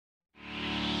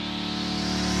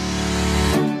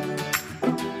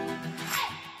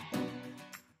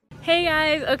Hey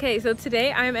guys, okay, so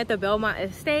today I'm at the Belmont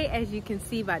Estate, as you can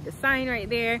see by the sign right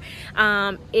there.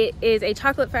 It is a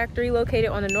chocolate factory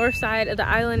located on the north side of the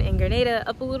island in Grenada,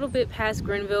 up a little bit past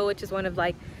Grenville, which is one of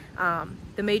like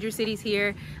the major cities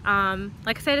here.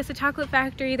 Like I said, it's a chocolate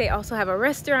factory. They also have a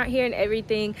restaurant here and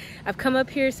everything. I've come up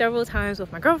here several times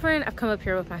with my girlfriend. I've come up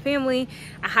here with my family.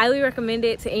 I highly recommend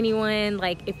it to anyone,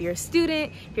 like if you're a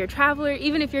student, if you're a traveler,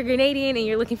 even if you're Grenadian and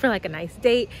you're looking for like a nice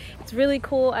date. It's really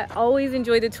cool. I always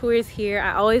enjoy the tours here.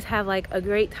 I always have like a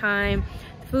great time.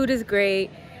 The food is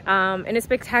great. And it's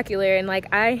spectacular, and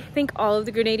like I think all of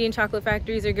the Grenadian chocolate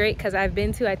factories are great because I've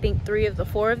been to I think 3 of the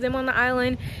 4 of them on the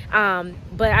island,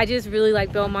 but I just really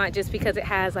like Belmont just because it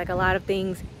has like a lot of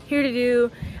things here to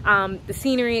do. The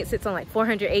scenery, it sits on like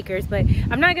 400 acres, but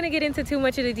I'm not gonna get into too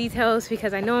much of the details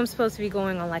because I know I'm supposed to be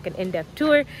going on like an in-depth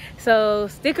tour, so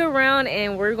stick around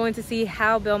and we're going to see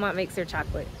how Belmont makes their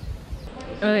chocolate.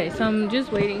 Okay, so I'm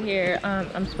just waiting here.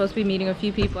 I'm supposed to be meeting a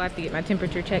few people. I have to get my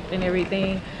temperature checked and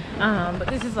everything. But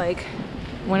this is like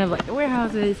one of like the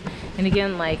warehouses. And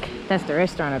again, like that's the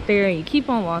restaurant up there. And you keep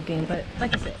on walking. But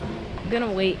like I said, I'm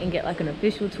gonna wait and get like an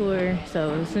official tour.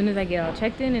 So as soon as I get all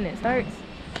checked in and it starts,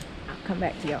 I'll come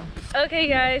back to y'all. Okay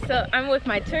guys, so I'm with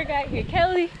my tour guide here,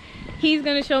 Kelly. He's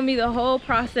gonna show me the whole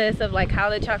process of like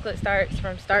how the chocolate starts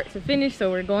from start to finish.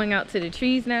 So we're going out to the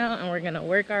trees now and we're gonna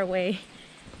work our way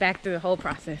back through the whole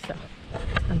process. So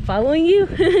I'm following you.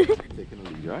 Taking a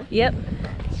lead, right? Yep.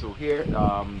 So here,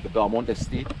 the Belmont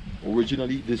Estate,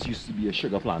 originally this used to be a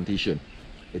sugar plantation.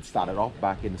 It started off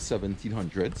back in the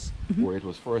 1700s, where it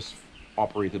was first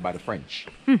operated by the French.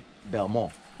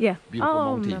 Belmont. Yeah.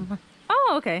 Beautiful mountain.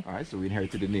 Oh, okay. All right, so we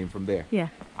inherited the name from there. Yeah.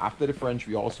 After the French,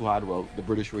 we also had, well, the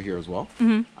British were here as well.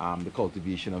 The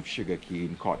cultivation of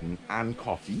sugarcane, cotton, and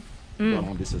coffee done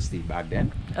on this estate back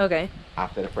then. Okay.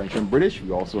 After the French and British, we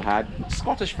also had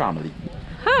Scottish family.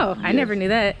 Oh, yes. I never knew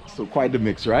that. So quite the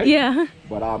mix, right? Yeah.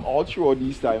 But all throughout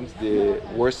these times, there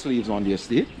were slaves on the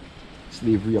estate.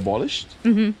 Slavery abolished.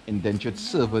 Indentured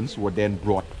servants were then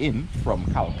brought in from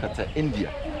Calcutta,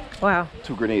 India. Wow.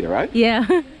 To Grenada, right? Yeah.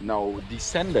 Now,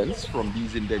 descendants from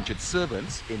these indentured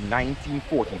servants in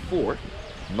 1944,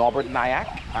 Norbert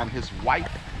Nyack and his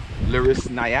wife, Lyris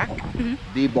Nyack,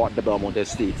 they bought the Belmont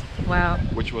Estate. Wow.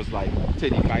 Which was like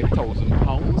 35,000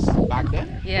 pounds back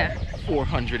then. Yeah.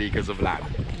 400 acres of land.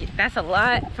 That's a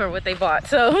lot for what they bought,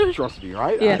 so. Trust me,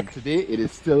 right? Yeah. And today it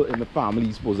is still in the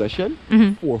family's possession.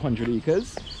 400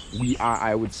 acres. We are,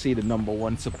 I would say, the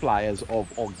 #1 suppliers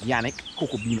of organic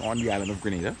cocoa bean on the island of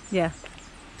Grenada. Yeah.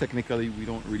 Technically, we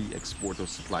don't really export or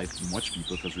supply to much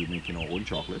people because we're making our own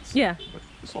chocolates. Yeah. But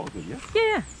it's all good, yeah?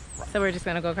 Yeah. Right. So we're just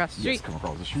gonna go across the street. Yes, come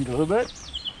across the street a little bit.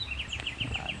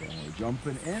 And then we're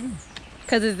jumping in.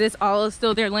 Because is this all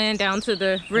still their land down to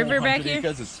the river back here?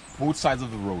 Acres, it's both sides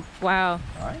of the road. Wow.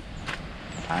 All right.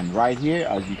 And right here,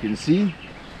 as you can see,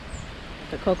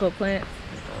 the cocoa plants.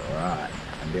 All right.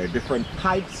 And there are different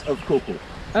types of cocoa.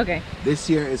 Okay. This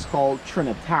here is called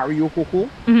Trinitario cocoa,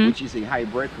 which is a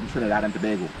hybrid from Trinidad and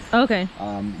Tobago. Okay.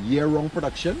 Year-round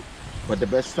production, but the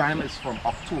best time is from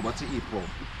October to April.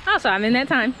 Oh, so I'm in that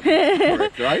time.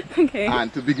 Correct, right? Okay.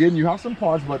 And to begin, you have some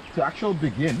pods, but to actually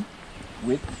begin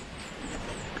with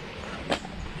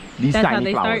these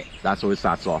tiny flowers. That's how it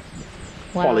starts off.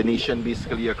 Wow. Pollination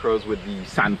basically occurs with the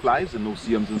sandflies and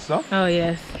no-see-ums and stuff. Oh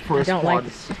yes. First I don't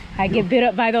pods, like I get bit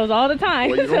up by those all the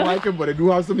time. Well, you don't like them, but they do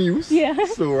have some use. Yeah.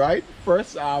 So right,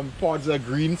 first pods are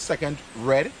green, second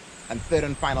red, and third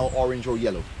and final orange or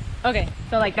yellow. Okay,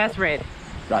 so like that's red.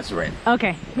 That's red.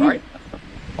 Okay. Right.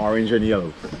 Orange and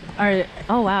yellow. Alright.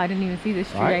 Oh wow, I didn't even see this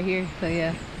tree right here. So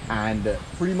yeah. And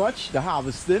pretty much the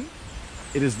harvesting,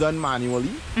 it is done manually.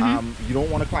 You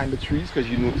don't want to climb the trees because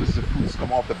you notice the fruits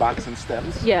come off the backs and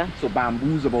stems. Yeah. So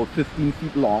bamboo is about 15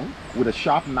 feet long with a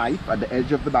sharp knife at the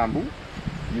edge of the bamboo.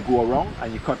 You go around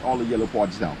and you cut all the yellow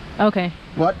pods down. Okay.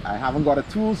 But I haven't got a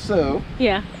tool, so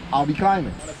yeah, I'll be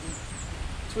climbing.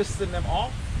 Twisting them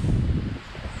off,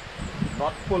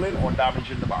 not pulling or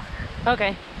damaging the bark.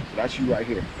 Okay. So that's you right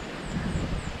here.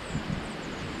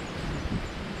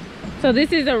 So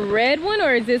this is a red one,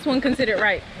 or is this one considered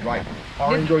ripe? Right.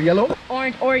 Orange or yellow?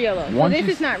 Orange or yellow. So this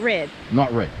is not red.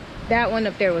 Not red. That one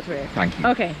up there was red. Thank you.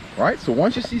 Okay. All right. So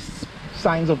once you see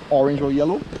signs of orange or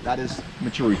yellow, that is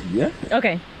maturity, yeah?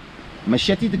 Okay.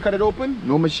 Machete to cut it open?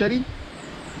 No machete?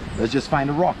 Let's just find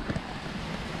a rock.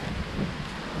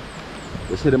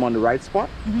 Just hit him on the right spot.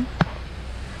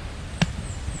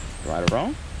 Right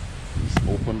around. He's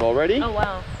opened already. Oh,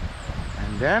 wow.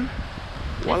 And then,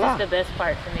 voila. This is the best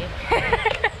part for me.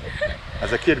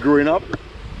 As a kid growing up,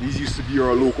 these used to be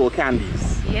our local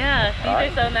candies. Yeah,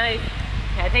 these are so nice.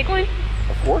 Can I take one?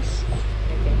 Of course.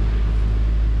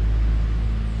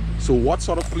 So what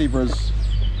sort of flavors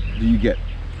do you get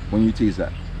when you taste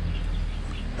that?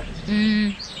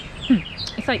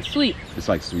 It's like sweet. It's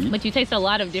like sweet? But you taste a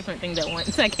lot of different things at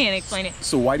once. I can't explain it.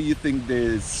 So why do you think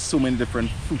there's so many different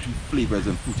fruity flavors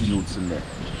and fruity notes in there?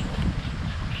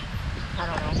 I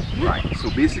don't know. Right,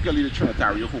 so basically the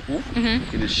Trinitario cocoa,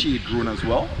 it is shade grown as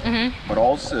well, but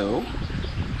also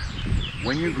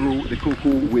when you grow the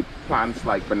cocoa with plants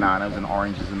like bananas and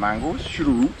oranges and mangoes, through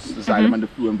the roots, the xylem and the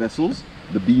phloem vessels,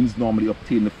 the beans normally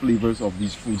obtain the flavors of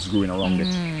these fruits growing around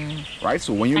it. Right,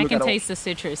 so when you look at I can taste the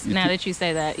citrus now that you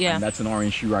say that, yeah. And that's an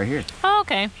orange tree right here. Oh,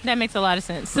 okay, that makes a lot of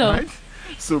sense. So, right?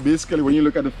 So basically when you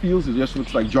look at the fields, it just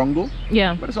looks like jungle.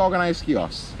 Yeah. But it's organized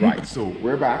chaos. Right, so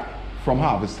we're back from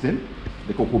harvesting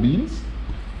the cocoa beans.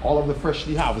 All of the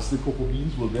freshly harvested cocoa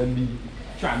beans will then be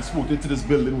transported to this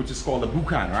building, which is called a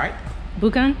boucan, right?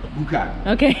 Boucan? Boucan.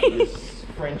 Okay. It's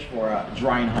French for a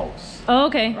drying house. Oh,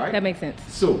 okay. Right? That makes sense.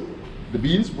 So the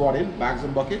beans brought in, bags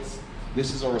and buckets.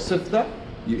 This is our sifter.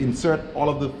 You insert all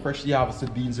of the freshly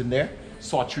harvested beans in there,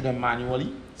 sort through them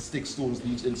manually. Sticks, stones,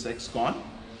 leaves, insects gone.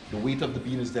 The weight of the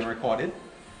bean is then recorded.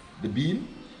 The bean,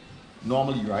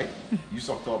 normally, right, you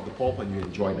sucked off the pulp and you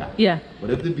enjoy that. Yeah. But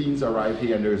if the beans arrive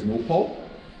here and there is no pulp,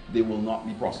 they will not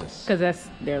be processed. Because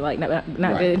they're like not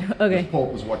right. good. Okay. The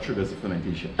pulp is what triggers the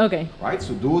fermentation. Okay. Right,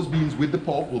 so those beans with the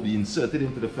pulp will be inserted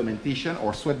into the fermentation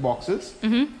or sweat boxes.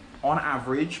 On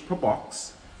average, per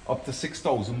box, up to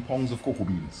 6,000 pounds of cocoa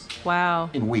beans. Wow.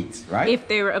 In weight, right? If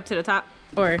they were up to the top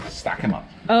or? Stack them up.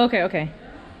 Oh, okay, okay.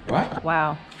 Right?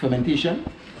 Wow. Fermentation,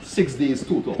 6 days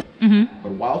total.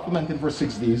 But while fermenting for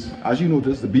 6 days, as you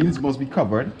notice, the beans must be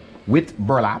covered with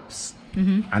burlaps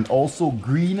and also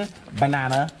green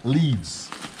banana leaves.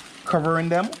 Covering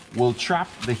them will trap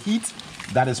the heat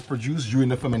that is produced during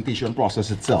the fermentation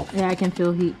process itself. Yeah, I can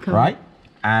feel heat coming. Right?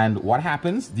 And what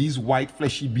happens, these white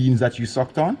fleshy beans that you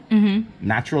sucked on,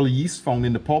 natural yeast found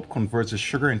in the pulp converts the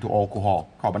sugar into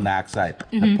alcohol, carbon dioxide.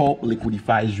 The pulp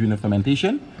liquefies during the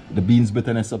fermentation, the beans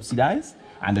bitterness subsidized,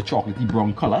 and the chocolatey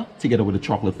brown color, together with the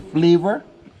chocolate flavor,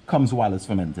 comes while it's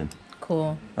fermenting.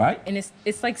 Cool. Right? And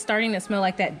it's like starting to smell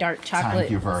like that dark chocolate.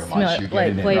 Thank you very much. Smell,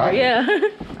 like flavor, right? Yeah.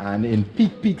 And in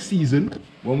peak season,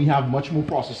 when we have much more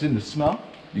processing, the smell,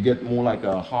 you get more like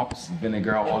hops,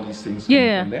 vinegar, all these things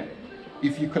coming from there.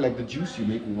 If you collect the juice, you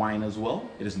make wine as well.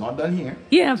 It is not done here.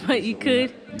 Yeah, but you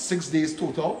could. 6 days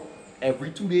total. Every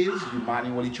 2 days, you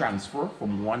manually transfer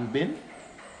from one bin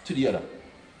to the other.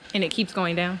 And it keeps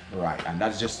going down? Right, and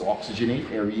that's just to oxygenate,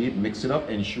 aerate, mix it up,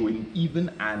 ensuring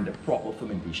even and proper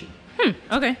fermentation.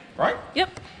 Okay. Right?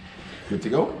 Yep. Good to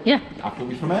go? Yeah. After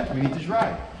we ferment, we need to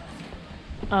dry.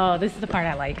 Oh, this is the part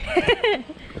I like.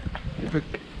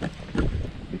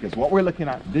 Because what we're looking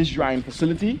at, this drying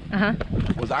facility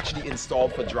was actually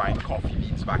installed for drying coffee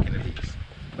beans back in the days.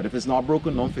 But if it's not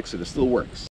broken, don't fix it, it still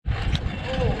works.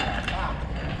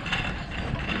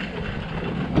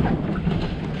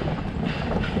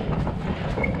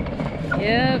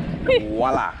 Yep.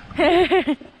 Voila.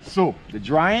 So the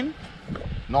drying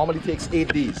normally takes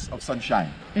 8 days of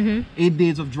sunshine. 8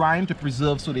 days of drying to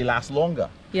preserve so they last longer.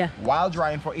 Yeah. While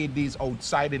drying for 8 days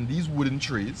outside in these wooden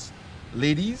trays,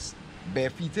 ladies,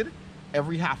 barefooted,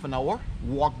 every half an hour,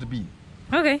 walk the bean.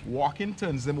 Okay. Walking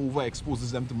turns them over,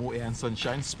 exposes them to more air and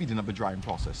sunshine, speeding up the drying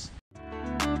process.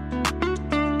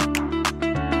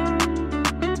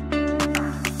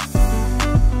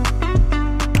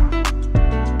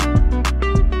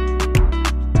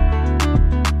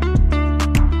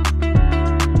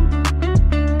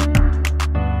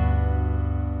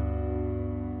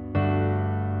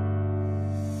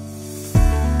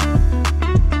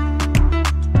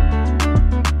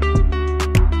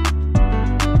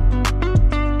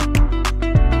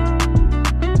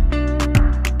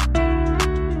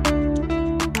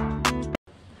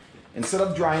 Instead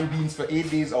of drying beans for 8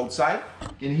 days outside,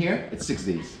 in here, it's 6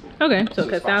 days. Okay, so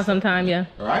cut down some time, yeah.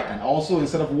 All right, and also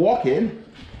instead of walking,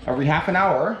 every half an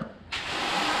hour,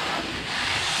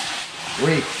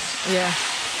 rakes. Yeah.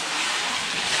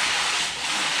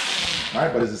 All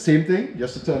right, but it's the same thing,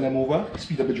 just to turn them over,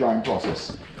 speed up the drying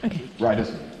process. Okay. Right, this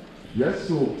way. Yes,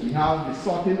 so we have the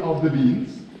sorting of the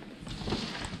beans,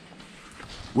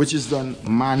 which is done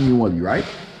manually, right?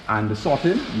 And the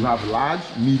sorting, you have large,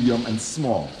 medium, and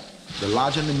small. The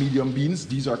large and the medium beans,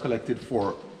 these are collected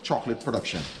for chocolate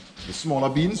production. The smaller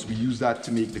beans, we use that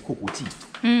to make the cocoa tea.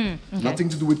 Okay. Nothing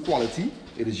to do with quality.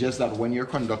 It is just that when you're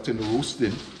conducting the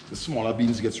roasting, the smaller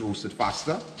beans gets roasted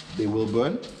faster. They will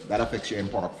burn. That affects your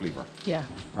end product flavor. Yeah.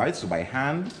 Right? So by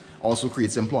hand also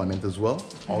creates employment as well.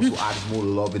 Also adds more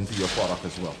love into your product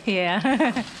as well.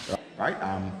 Yeah. Right?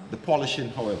 The polishing,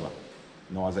 however,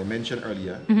 Now, as I mentioned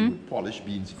earlier, you would polish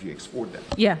beans if you export them.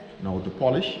 Yeah. Now, to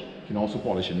polish, you can also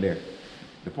polish in there.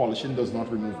 The polishing does not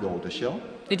remove the outer shell.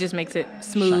 It just makes it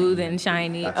smooth and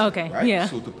shiny. That's okay, it, right? yeah.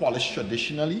 So to polish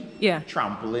traditionally,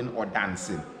 trampoline or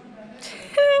dancing.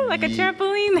 Like a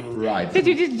trampoline? Right. Because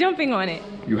you're just jumping on it.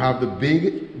 You have the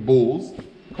big bowls,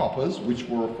 coppers, which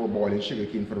were for boiling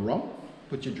sugarcane for the rum.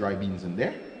 Put your dry beans in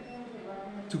there.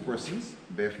 2 persons,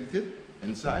 barefooted,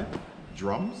 inside,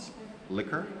 drums,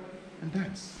 liquor, and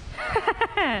dance.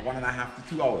 1.5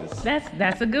 to 2 hours.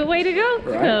 That's a good way to go.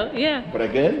 Right? So, yeah. But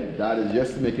again, that is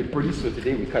just to make it pretty. So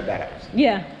today we cut that out.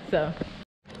 Yeah. So.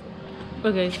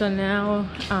 Okay, so now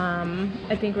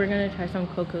I think we're gonna try some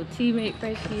cocoa tea made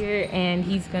fresh here, and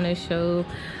he's gonna show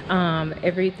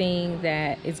everything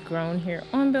that is grown here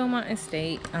on Belmont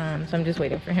Estate. So I'm just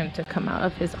waiting for him to come out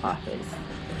of his office.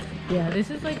 Yeah, this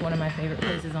is like one of my favorite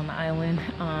places on the island.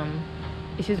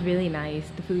 It's just really nice.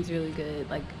 The food's really good.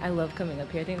 Like, I love coming up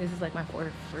here. I think this is like my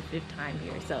 4th or 5th time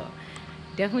here. So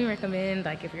definitely recommend,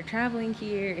 like, if you're traveling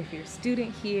here, if you're a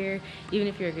student here, even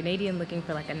if you're a Grenadian looking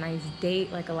for like a nice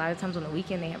date. Like, a lot of times on the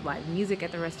weekend they have live music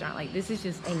at the restaurant. Like, this is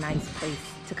just a nice place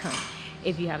to come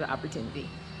if you have the opportunity.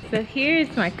 So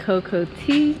here's my cocoa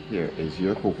tea. Here is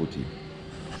your cocoa tea.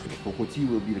 So the cocoa tea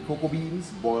will be the cocoa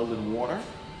beans boiled in water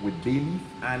with bay leaf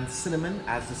and cinnamon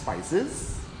as the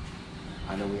spices.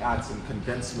 And then we add some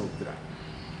condensed milk to that.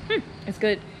 It's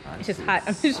good. It's just hot.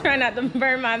 I'm just trying not to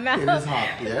burn my mouth. It is hot,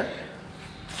 yeah.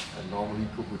 And normally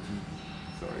cocoa tea.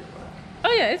 Sorry about that.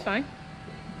 Oh yeah, it's fine.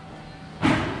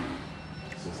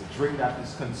 So it's a drink that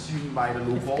is consumed by the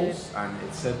locals, and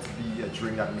it's said to be a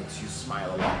drink that makes you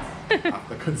smile a lot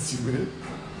after consuming it.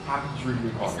 Happy drink,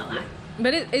 we call it.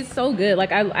 But it's so good.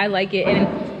 Like, I like it. And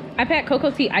I've had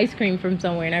cocoa tea ice cream from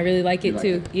somewhere, and I really like it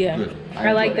too. Yeah, good.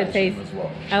 I like the taste as well.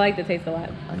 I like the taste a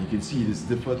lot. And you can see it is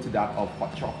different to that of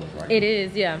hot chocolate, right? It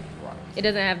is, yeah. Right. It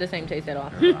doesn't have the same taste at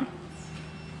all.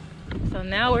 So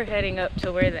now we're heading up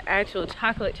to where the actual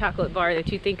chocolate bar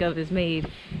that you think of is made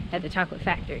at the chocolate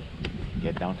factory.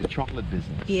 Get down to chocolate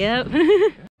business. Yep.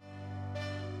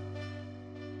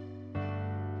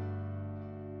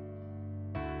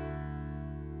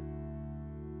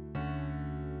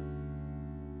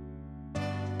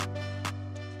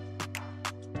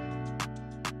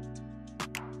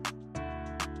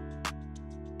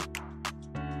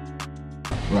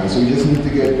 Right, so you just need to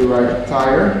get the right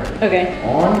tire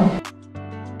on.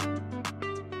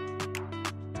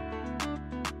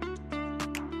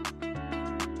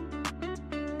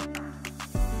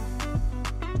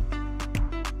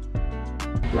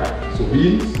 Right, so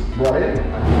beans, boil,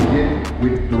 and begin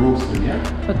with the roasting,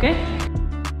 yeah? Okay.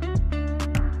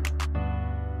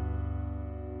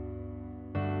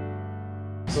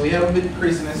 So we have a bit of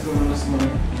craziness going on this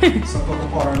morning. Some cocoa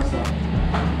powder and stuff.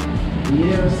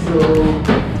 Yeah, so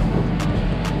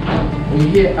we're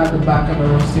here at the back of the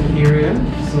roasting area.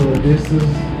 So this is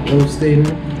roasting,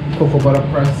 cocoa butter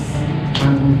press,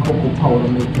 and cocoa powder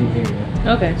making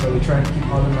area. Okay. So we try to keep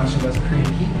all the machines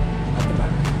creamy at the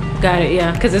back. Got it,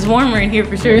 yeah, because it's warmer in here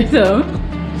for sure, so.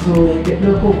 So we get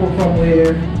the cocoa from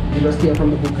where you just get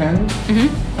from the boucan.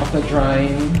 After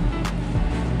drying,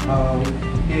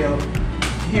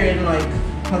 here in like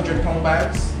 100-pound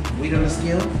bags, weight on the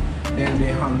scale. Then they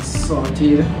hand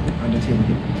sorted on the table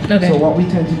here. Okay. So what we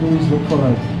tend to do is look for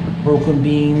like broken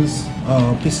beans,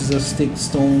 pieces of stick,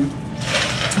 stone,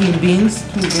 twin beans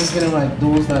getting like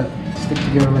those that stick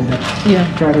together like that. Yeah.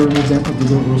 Try to remove them because they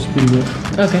don't roast pretty well.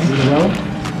 Okay. Really well.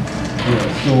 Yeah.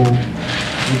 So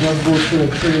we just go through the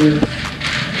tray.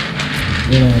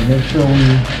 Yeah. Make sure we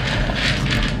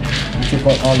take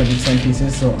out all the bits and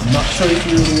pieces. So I'm not sure if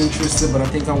you're really interested, but I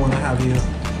think I want to have you.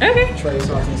 Okay. Try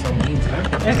sorting some beans,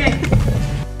 huh? Okay.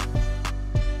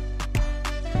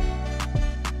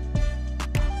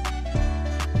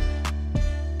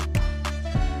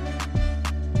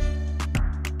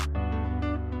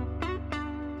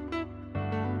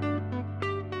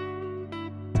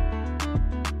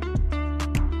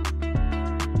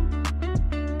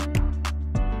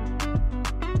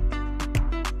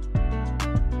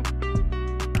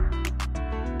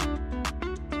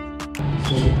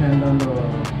 So depend on the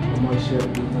moisture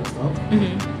of beans and stuff. We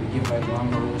give like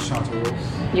longer roast, shorter roast.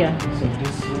 Yeah. So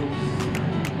this roast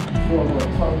for about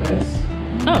 12 minutes.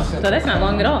 Oh, so that's not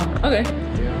long at all. Okay.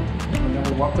 Yeah. And then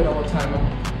we walk with our timer.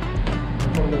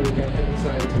 From there we can head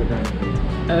inside to the dining room.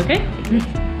 Okay.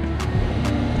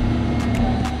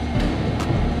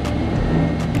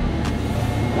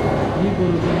 We go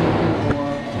to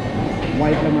our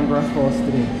white lemongrass for us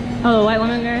today. Oh, white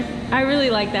lemongrass? I really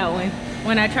like that one.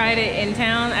 When I tried it in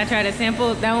town, I tried a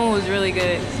sample. That one was really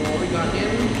good. So what we got in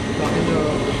the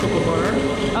cocoa butter.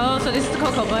 Oh, so this is the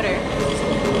cocoa butter. So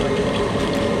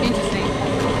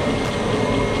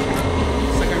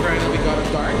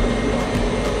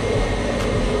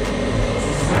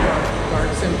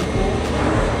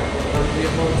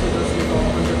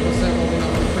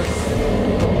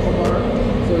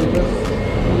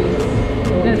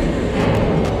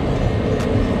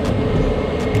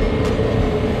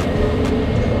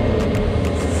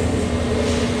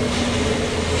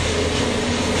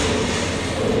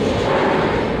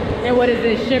And what is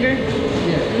this, sugar?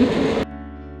 Yeah.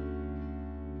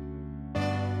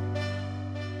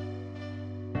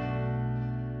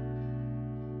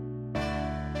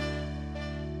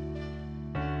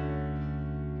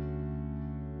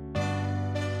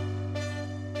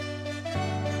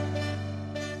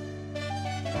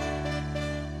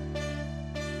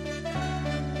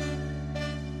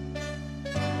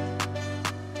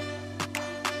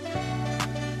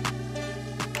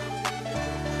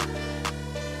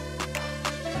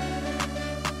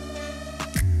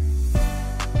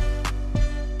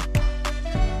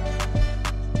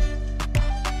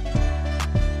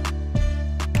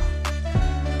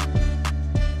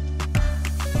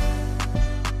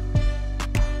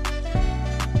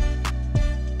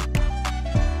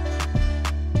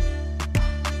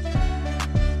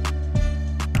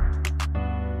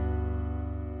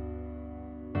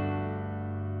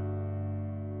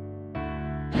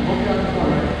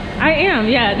 I am,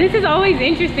 yeah. This is always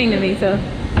interesting to me, so.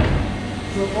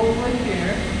 So over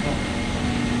here,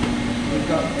 we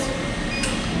got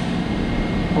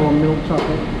our milk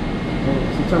chocolate.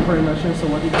 It's a temporary machine, so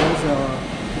what it does,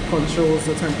 it controls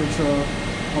the temperature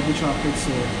of the chocolate,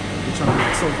 so the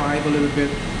chocolate survive a little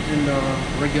bit in the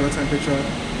regular temperature.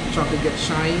 Chocolate gets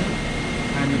shine,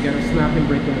 and you get a snapping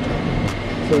break in the chocolate.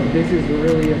 So this is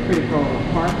really a critical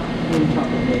part in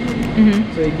chocolate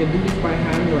making. So you can do this by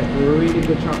hand, like really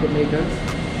good chocolate makers.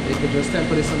 They could just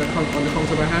temper this on the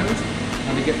counter by hand,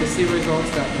 and they get the same results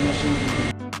that the machine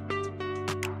can.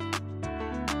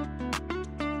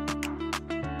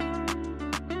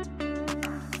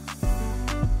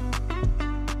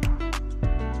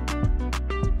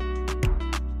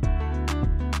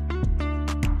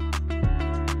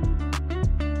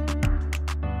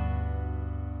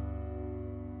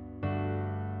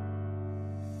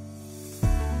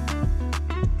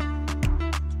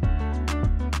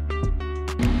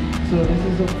 So this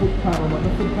is a foot paddle. What the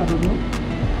foot paddle do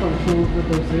controls the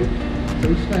dosage.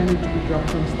 So each time it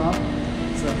drops and stop,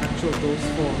 it's an actual dose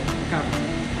for the cavity.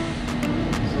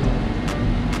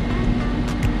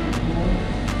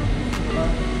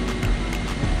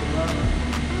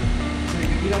 So you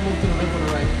can either move to the left or the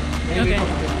right. Maybe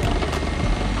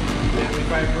then we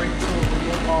vibrate so we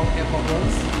get all air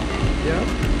bubbles. Yeah?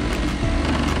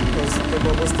 Because the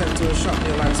bubbles tend to shorten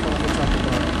your lifespan of the chocolate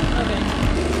bar. Okay.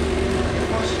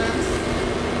 First chance is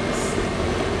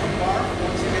a bar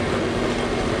once you hit the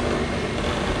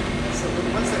so with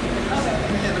 1 second and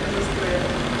then the first clear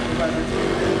we vibrate.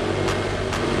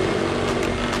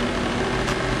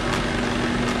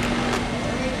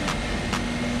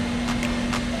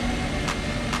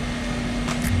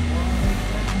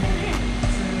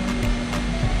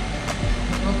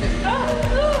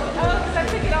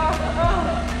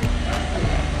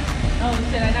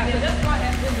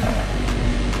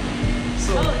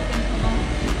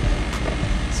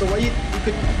 So what you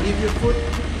could leave your foot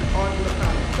on the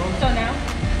panel. So now?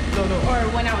 No. Or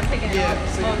when I was taking it off? Yeah,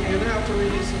 so you're going to have to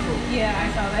release the foot. Yeah, I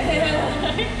saw that.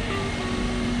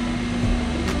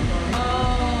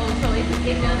 Oh, so it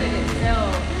does it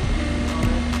itself.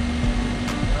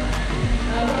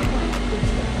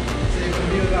 So you're going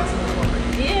to be the last one.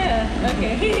 Yeah,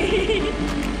 okay.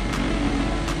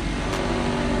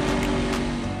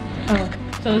 Oh.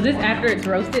 So is this after it's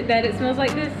roasted that it smells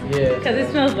like this? Yeah. Because it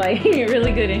smells like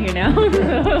really good in here now.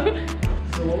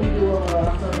 So what we do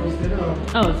after roasted?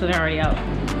 Oh, so they're already out.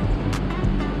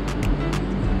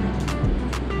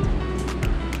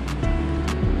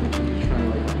 Try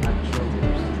like an actual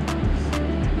roast.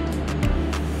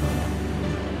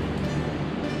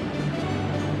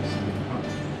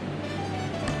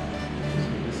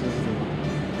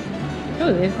 Oh,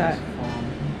 it is hot.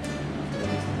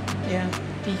 Yeah.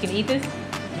 You can eat this?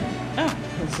 Oh.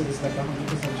 So it's like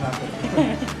 100% chocolate.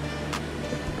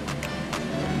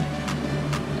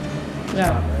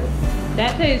 Yeah.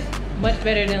 That tastes much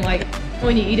better than like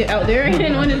when you eat it out there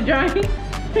and when it's dry.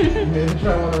 Maybe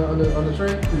try one on the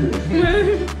tray?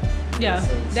 Yeah.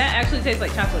 That actually tastes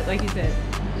like chocolate, like you said.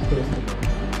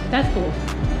 That's cool.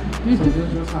 So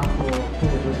this just have to cool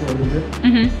it just a little bit?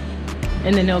 Mm-hmm.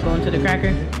 And then they'll go into the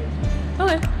cracker.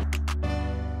 Okay.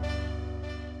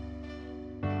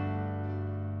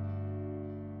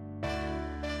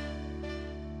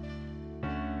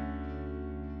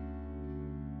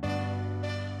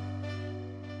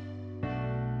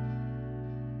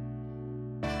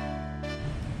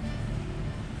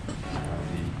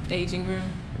 Aging room.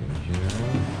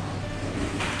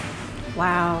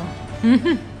 Wow.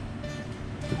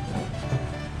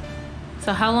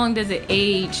 So how long does it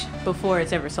age before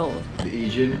it's ever sold? The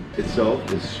aging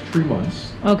itself is 3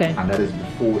 months. Okay. And that is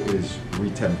before it is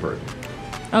retempered.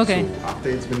 Okay. So after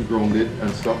it's been grounded and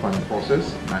stuff and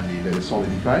processed and they let it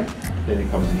solidify, then it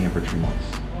comes in here for 3 months.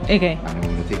 Okay. And then we're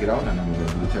going to take it out and then we're going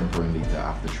to do the tempering later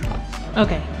after 3 months.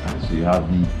 Okay. Right, so you have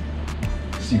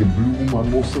see the bloom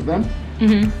on most of them?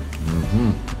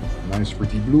 Nice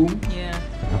pretty bloom. Yeah.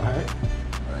 Alright.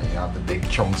 And you have the big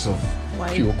chunks of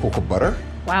white. Pure cocoa butter.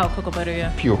 Wow, cocoa butter,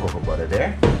 yeah. Pure cocoa butter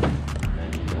there.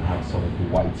 And you can have some of the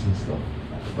whites and stuff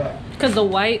at the back. Because the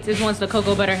whites is once the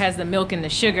cocoa butter has the milk and the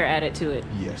sugar added to it.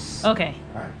 Yes. Okay.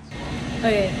 Alright.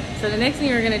 Okay, so the next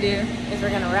thing we're gonna do is we're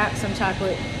gonna wrap some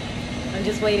chocolate. I'm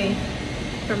just waiting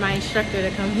for my instructor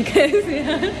to come because,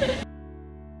 yeah.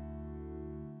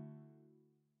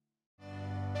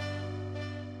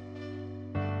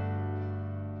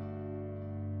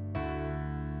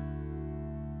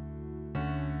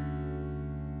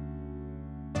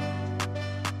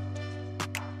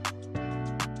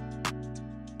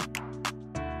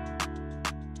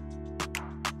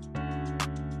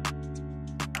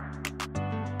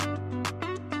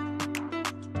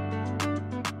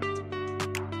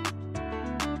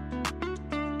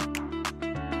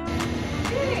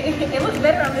 It looks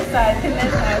better on this side than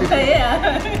this side, so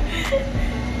yeah.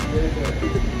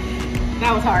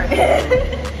 That was hard.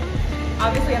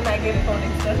 Obviously, I'm not good at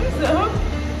folding stuff, so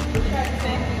we'll try the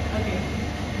same thing. Okay.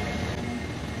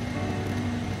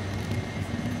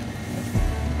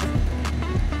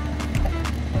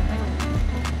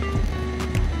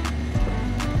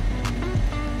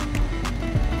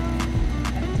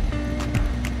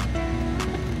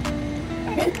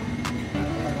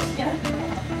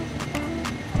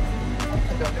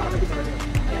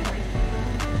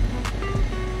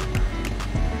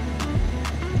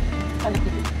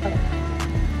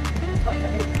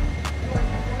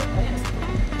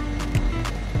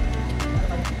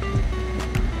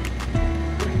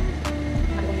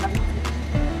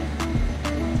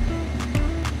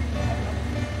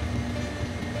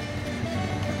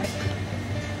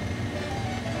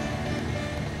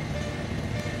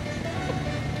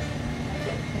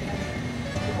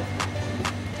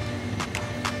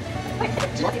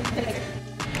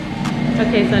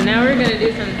 Okay, so now we're gonna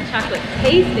do some chocolate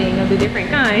tasting of the different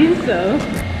kinds. So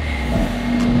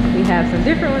we have some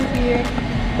different ones here.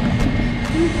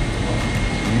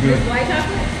 This white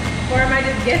chocolate? Or am I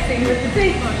just guessing with the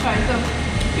taste? I'll try some.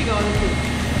 Figure out the taste.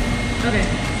 Okay,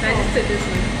 so I just took this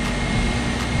one.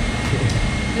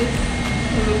 This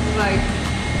looks like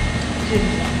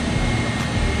ginger.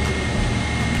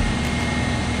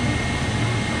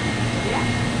 Yeah.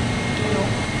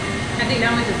 I think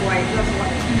that one's just white. That's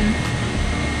white.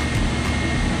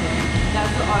 That's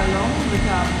the oil with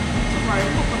sorry,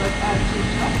 coconut and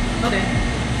ginger. Okay.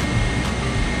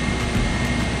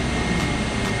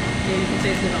 Yeah, you can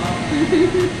taste it all.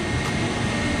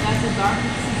 That's the dark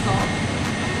sea salt.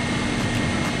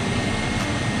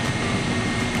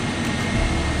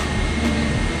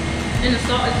 And the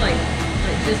salt is like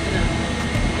just enough.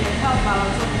 It helps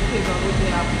balance up the flavor with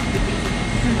the bitterness.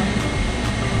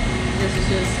 This is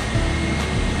just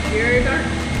very dark,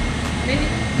 maybe?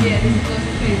 Yeah, this is just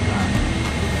plain dark.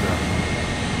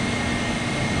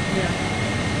 Yeah.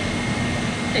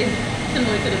 Tastes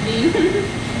similar to the bean.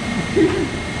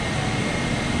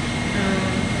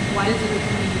 Why is it with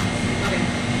beans? Okay.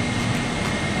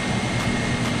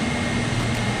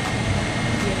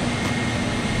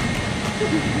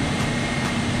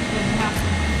 Then we have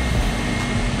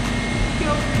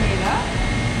pure Grenada.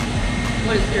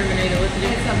 What is pure Grenada? What's the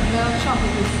It's difference? a milk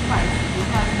chocolate with spice. It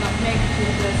has nutmeg,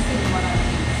 ginger, cinnamon, and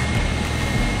cheese.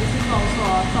 This is also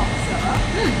a top seller.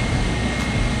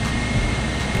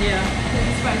 Yeah. The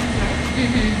spices, right?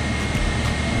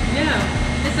 Yeah.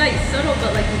 It's like subtle,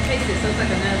 but like you taste it, so it's like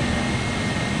a nut.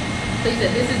 So you said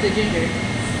this is the ginger.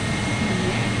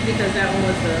 Yeah. Because that one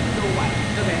was the white.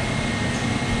 Okay.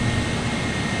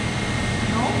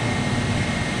 No?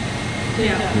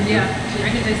 Yeah. Ginger. Yeah. I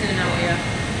can taste it in that one, yeah.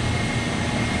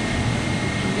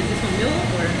 Is this one milk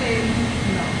or?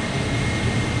 No.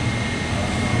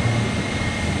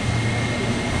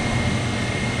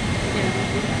 Yeah.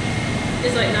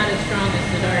 It's like not as strong as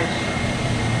the dark.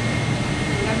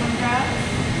 Lemongrass.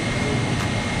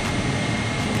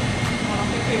 One of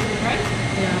your favorite, right?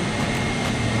 Yeah.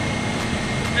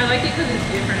 I like it because it's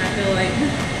different. I feel like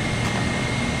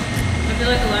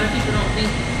a lot of people don't think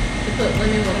to put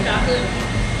lemon with chocolate,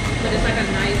 but it's like a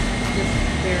nice, just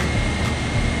there.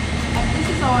 And this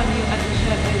is our new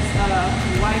addition. It's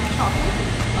white chocolate,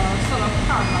 sort of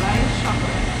caramelized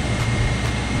chocolate.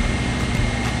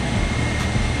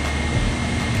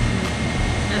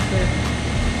 That's good.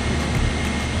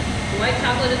 White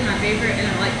chocolate is my favorite, and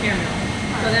I like caramel,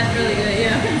 so that's really good.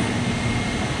 Yeah.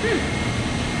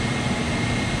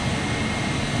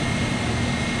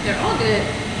 They're all good,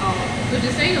 which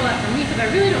is saying a lot for me because I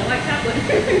really don't like chocolate.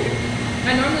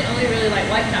 I normally only really like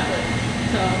white chocolate,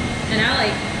 so, and I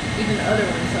like even the other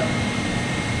ones, so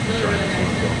really, really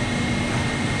nice.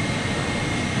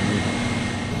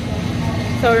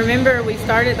 So remember, we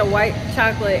started the white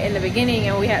chocolate in the beginning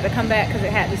and we had to come back because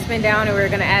it had to spin down and we were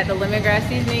going to add the lemongrass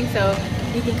seasoning. So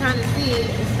you can kind of see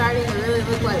it's starting to really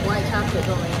look like white chocolate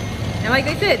going. And like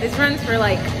they said, this runs for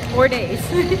like 4 days.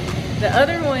 The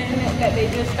other one that they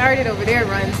just started over there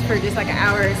runs for just like an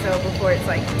hour or so before it's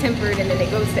like tempered and then it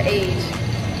goes to age.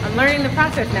 I'm learning the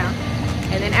process now.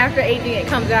 And then after aging, it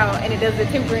comes out and it does the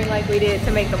tempering like we did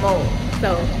to make the mold.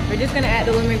 So we're just going to add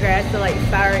the lemongrass to like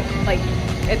start like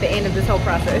at the end of this whole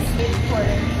process.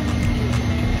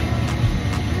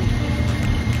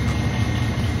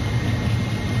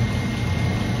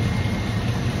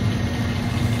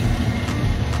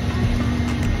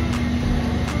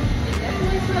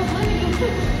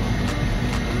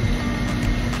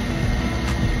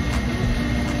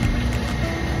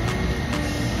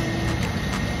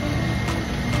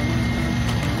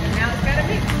 And now it's gotta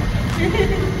mix.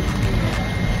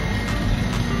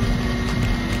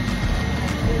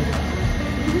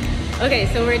 Okay,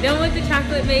 so we're done with the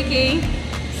chocolate making.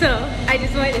 So I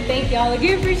just wanted to thank y'all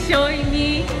again for showing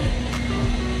me.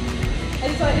 I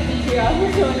just wanted to feature y'all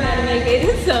for showing me how to make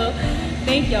it. So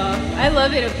thank y'all. I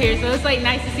love it up here. So it's like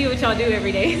nice to see what y'all do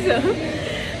every day. So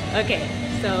okay,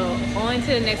 so on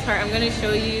to the next part. I'm gonna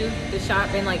show you the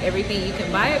shop and like everything you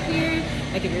can buy up here.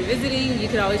 Like if you're visiting, you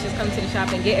could always just come to the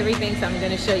shop and get everything. So I'm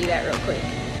gonna show you that real quick.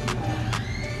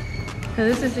 So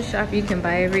this is the shop you can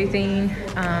buy everything.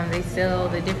 They sell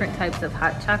the different types of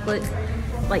hot chocolates,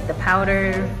 like the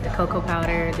powder, the cocoa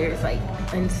powder. There's like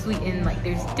unsweetened, like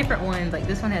there's different ones. Like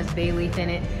this one has bay leaf in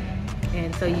it.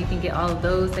 And so you can get all of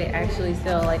those. They actually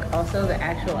sell like also the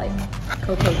actual like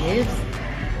cocoa nibs.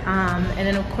 And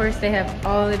then of course they have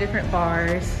all the different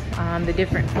bars, the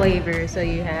different flavors. So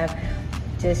you have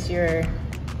just your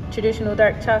traditional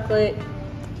dark chocolate.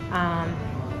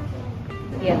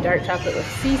 You have dark chocolate with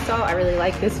sea salt. I really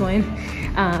like this one.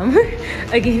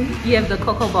 Again, you have the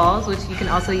cocoa balls, which you can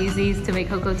also use these to make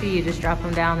cocoa tea. You just drop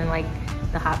them down in like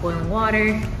the hot boiling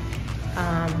water.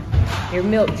 Your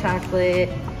milk chocolate,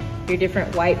 your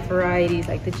different white varieties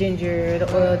like the ginger,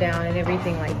 the oil down and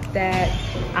everything like that.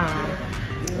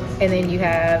 And then you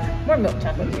have more milk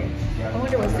chocolate here. I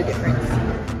wonder what's the difference.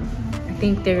 I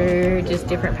think they're just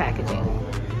different packaging.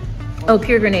 Oh,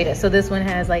 pure Grenada. So this one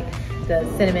has like the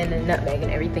cinnamon and nutmeg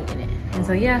and everything in it. And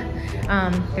so yeah,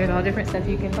 there's all different stuff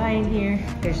you can buy in here.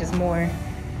 There's just more.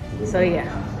 So yeah,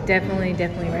 definitely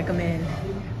recommend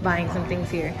buying some things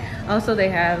here. Also, they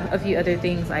have a few other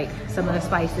things like some of the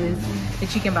spices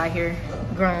that you can buy here,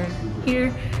 grown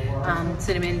here.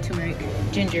 Cinnamon, turmeric,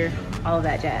 ginger, all of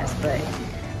that jazz. But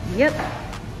yep.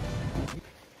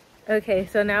 Okay,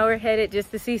 so now we're headed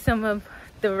just to see some of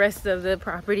the rest of the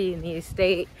property in the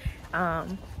estate.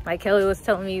 Like Kelly was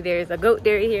telling me, there's a goat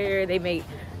dairy here. They make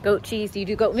goat cheese. Do you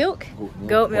do goat milk?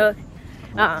 Goat milk.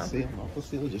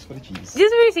 Just for the cheese. Just for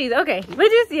the cheese, okay. But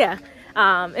just, yeah.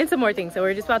 And some more things. So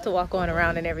we're just about to walk on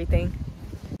around and everything.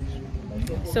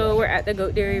 So we're at the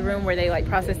goat dairy room where they like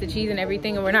process the cheese and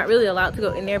everything. And we're not really allowed to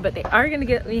go in there, but they are going to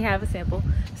get me have a sample.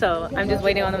 So I'm just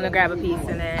waiting on them to grab a piece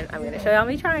and then I'm going to show y'all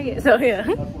me trying it. So yeah.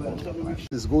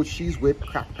 This goat cheese with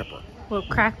cracked pepper. Well,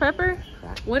 cracked pepper?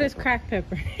 What is cracked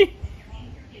pepper?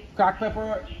 Cracked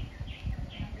pepper.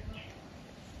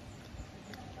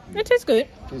 It tastes good.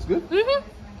 Tastes good?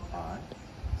 Mm-hmm. Alright.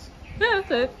 Yeah,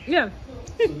 that's it. Yeah.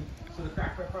 So the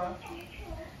cracked pepper.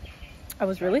 I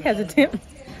was really hesitant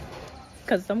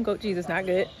because some goat cheese is not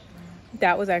good.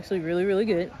 That was actually really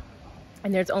good.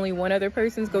 And there's only one other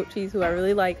person's goat cheese who I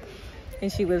really like, and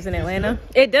she lives in Atlanta.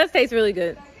 It does taste really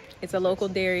good. It's a local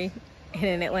dairy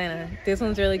in Atlanta. This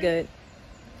one's really good.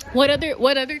 What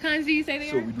other kinds do you say there?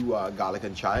 So we do garlic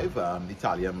and chive,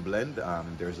 Italian blend.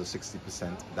 There's a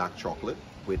 60% dark chocolate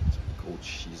with goat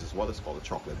cheese as well. It's called a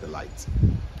chocolate delight.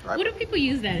 Right? What do people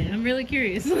use that in? I'm really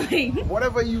curious. Like,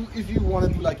 whatever if you want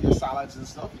to do like your salads and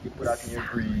stuff, you can put that in your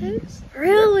greens.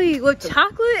 Really? Yeah. With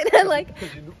chocolate? Like,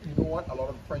 because you know what? A lot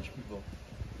of French people.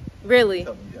 Really?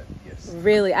 Tell me that. Yes.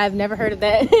 Really? I've never heard of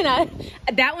that.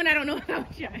 And that one I don't know about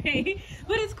trying.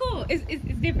 But it's cool. It's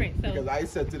different. So. Because I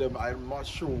said to them, I'm not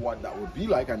sure what that would be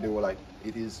like, and they were like,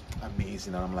 it is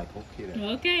amazing. And I'm like, okay then.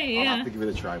 Okay, yeah. I'll have to give it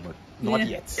a try, but not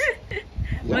yet. Yeah.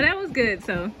 Well, that was good,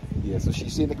 so. Yeah, so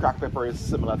she's saying the cracked pepper is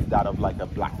similar to that of like a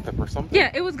black pepper or something. Yeah,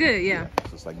 it was good, yeah.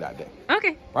 So it's like that there.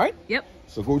 Okay. Right? Yep.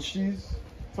 So goat cheese,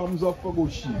 thumbs up for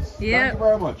goat cheese. Yeah. Thank you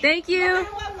very much. Thank you.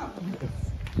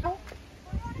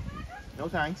 No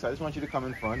thanks. I just want you to come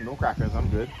in front. No crackers. I'm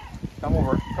good. Come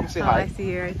over. Come say oh, hi. I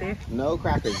see you right there. No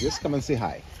crackers. Just come and say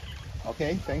hi.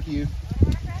 Okay, thank you.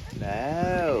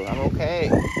 No, I'm okay.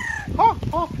 Ha,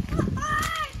 ha.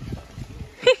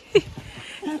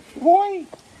 Boy.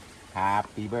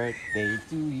 Happy birthday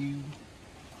to you.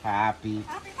 Happy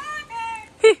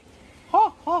birthday.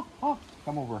 Ha, ha, ha.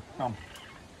 Come over. Come.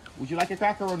 Would you like a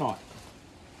cracker or not?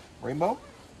 Rainbow?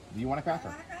 Do you want a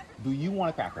cracker? Do you want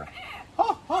a cracker?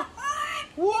 Ha, ha.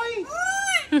 Why?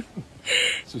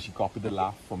 So she copied the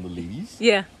laugh from the ladies.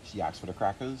 Yeah. She asked for the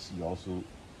crackers. She also,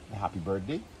 happy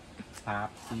birthday.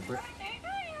 Happy birthday.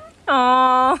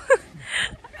 Aww.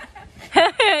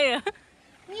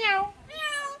 Meow.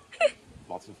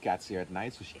 Lots of cats here at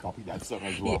night, so she copied that song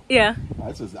as well. Yeah.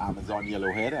 Right, so it's Amazon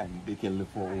Yellowhead, and they can live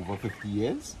for over 50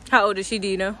 years. How old is she, do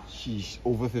you know? She's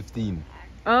over 15.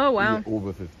 Oh, wow. Yeah,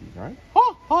 over 15, right?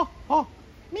 Ha, ha, ha.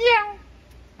 Meow.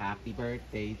 Happy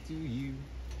birthday to you.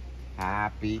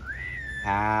 Happy birthday.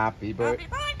 Happy birthday.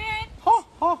 Ha,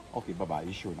 ha. Okay, bye-bye.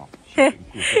 You sure enough. She's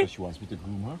because she wants me to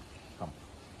groom her. Come.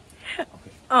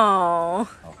 Okay. Aww.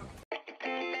 Okay.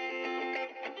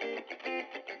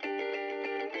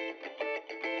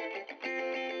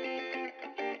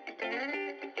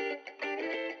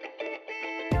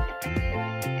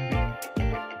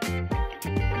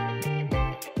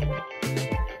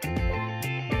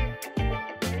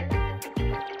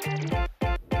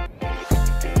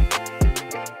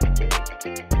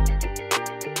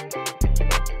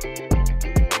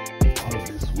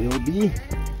 Will be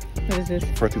What is this?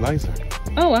 fertilizer.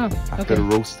 Oh, wow. After Okay. the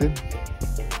roasting,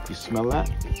 you smell that?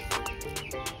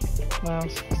 Wow.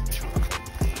 So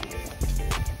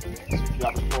if you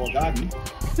have a flower garden,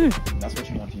 that's what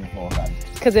you want in your flower garden.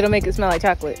 Because it'll make it smell like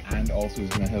chocolate. And also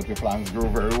it's going to help your plants grow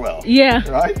very well. Yeah.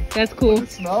 Right? That's cool. The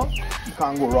smell, you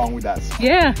can't go wrong with that smell.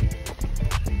 Yeah.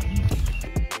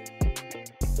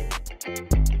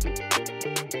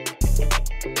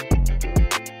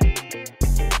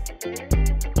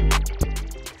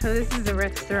 So this is the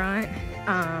restaurant.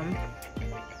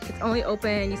 It's only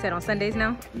open, you said, on Sundays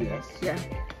now? Yes. Yeah.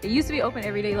 It used to be open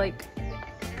every day, like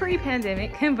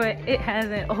pre-pandemic, but it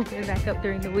hasn't opened back up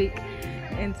during the week.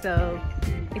 And so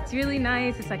it's really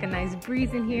nice. It's like a nice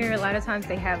breeze in here. A lot of times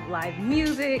they have live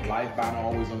music. Live band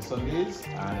always on Sundays,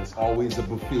 and it's always a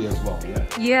buffet as well, yeah?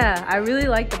 Yeah, I really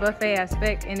like the buffet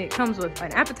aspect, and it comes with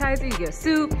an appetizer, you get a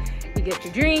soup, you get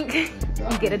your drink,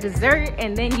 you get a dessert,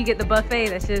 and then you get the buffet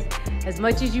that's just as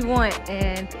much as you want,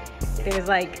 and there's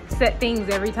like set things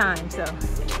every time, so.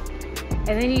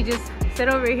 And then you just sit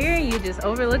over here and you just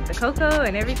overlook the cocoa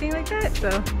and everything like that, so.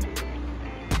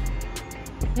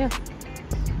 Yeah.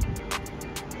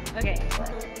 Okay,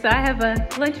 so I have a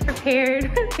lunch prepared,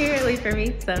 apparently for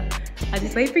me, so I'll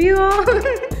just wait for you all.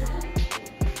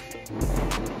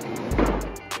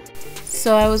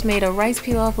 So I was made a rice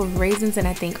pilaf with raisins and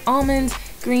I think almonds,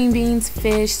 green beans,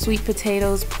 fish, sweet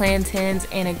potatoes, plantains,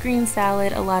 and a green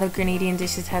salad. A lot of Grenadian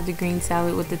dishes have the green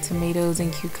salad with the tomatoes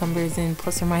and cucumbers and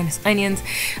plus or minus onions.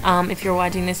 If you're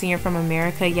watching this and you're from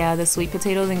America, yeah, the sweet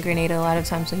potatoes in Grenada, a lot of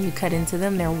times when you cut into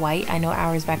them, they're white. I know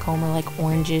ours back home are like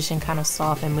orangish and kind of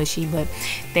soft and mushy, but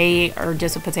they are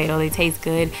just a potato. They taste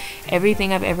good.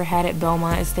 Everything I've ever had at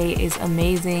Belmont Estate is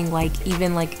amazing. Like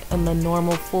even like in the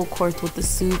normal full course with the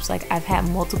soups, like I've had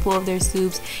multiple of their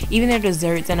soups, even their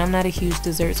desserts, and I'm not a huge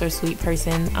desserts or sweet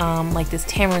person. Like this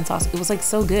tamarind sauce, it was like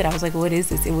so good. I was like, what is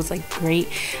this? It was like great.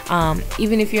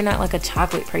 Even if you're not like a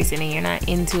chocolate person and you're not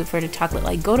into it for the chocolate,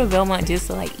 like go to Belmont just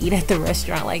to like eat at the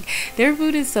restaurant. Like their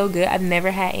food is so good. I've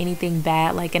never had anything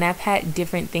bad. Like, and I've had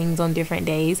different things on different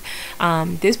days.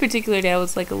 This particular day I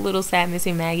was like a little sad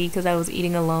missing Maggie because I was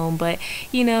eating alone, but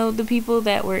you know, the people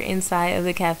that were inside of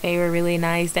the cafe were really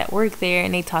nice that worked there,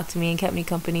 and they talked to me and kept me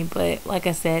company. But like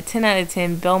I said, 10 out of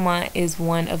 10, Belmont is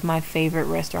one of my favorite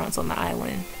restaurants on the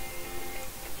island.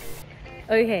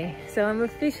 Okay, so I'm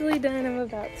officially done. I'm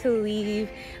about to leave.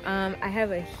 I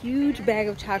have a huge bag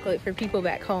of chocolate for people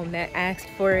back home that asked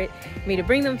for me to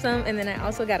bring them some, and then I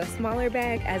also got a smaller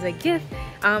bag as a gift.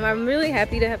 I'm really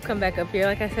happy to have come back up here.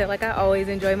 Like I said, like I always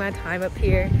enjoy my time up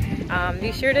here.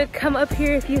 Be sure to come up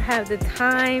here if you have the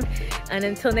time, and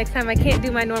until next time, I can't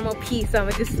do my normal piece, so I'm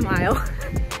gonna just smile.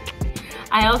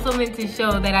 I also meant to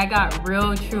show that I got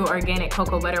real, true organic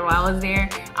cocoa butter while I was there.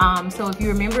 So if you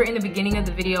remember in the beginning of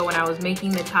the video when I was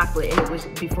making the chocolate, and it was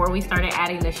before we started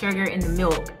adding the sugar and the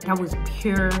milk, that was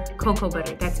pure cocoa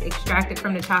butter that's extracted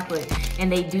from the chocolate.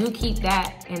 And they do keep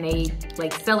that, and they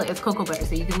like sell it as cocoa butter.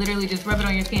 So you can literally just rub it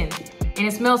on your skin. And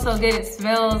it smells so good, it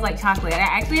smells like chocolate. I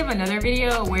actually have another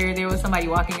video where there was somebody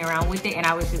walking around with it and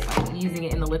I was just like using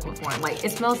it in the liquid form. Like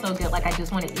it smells so good, like I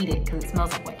just want to eat it because it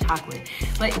smells like white chocolate.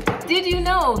 But did you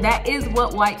know that is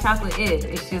what white chocolate is?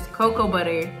 It's just cocoa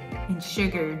butter and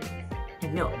sugar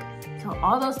and milk. So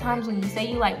all those times when you say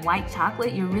you like white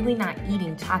chocolate, you're really not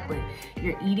eating chocolate.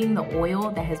 You're eating the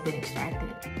oil that has been extracted.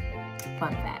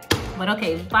 Fun fact. But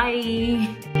okay,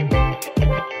 bye.